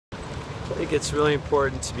I think it's really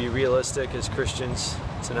important to be realistic as Christians,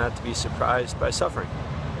 to not to be surprised by suffering,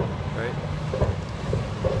 right?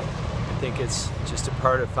 I think it's just a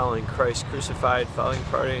part of following Christ crucified,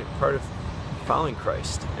 part of following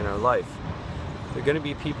Christ in our life. There are going to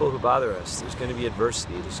be people who bother us. There's going to be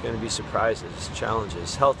adversity. There's going to be surprises,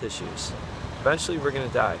 challenges, health issues. Eventually we're going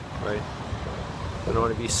to die, right? I don't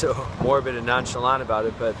want to be so morbid and nonchalant about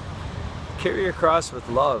it, but carry your cross with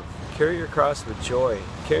love. Carry your cross with joy.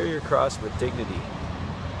 Carry your cross with dignity.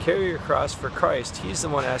 Carry your cross for Christ. He's the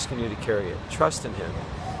one asking you to carry it. Trust in Him.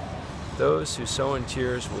 Those who sow in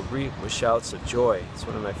tears will reap with shouts of joy. It's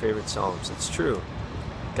one of my favorite Psalms. It's true.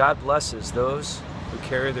 God blesses those who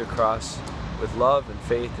carry their cross with love and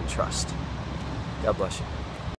faith and trust. God bless you.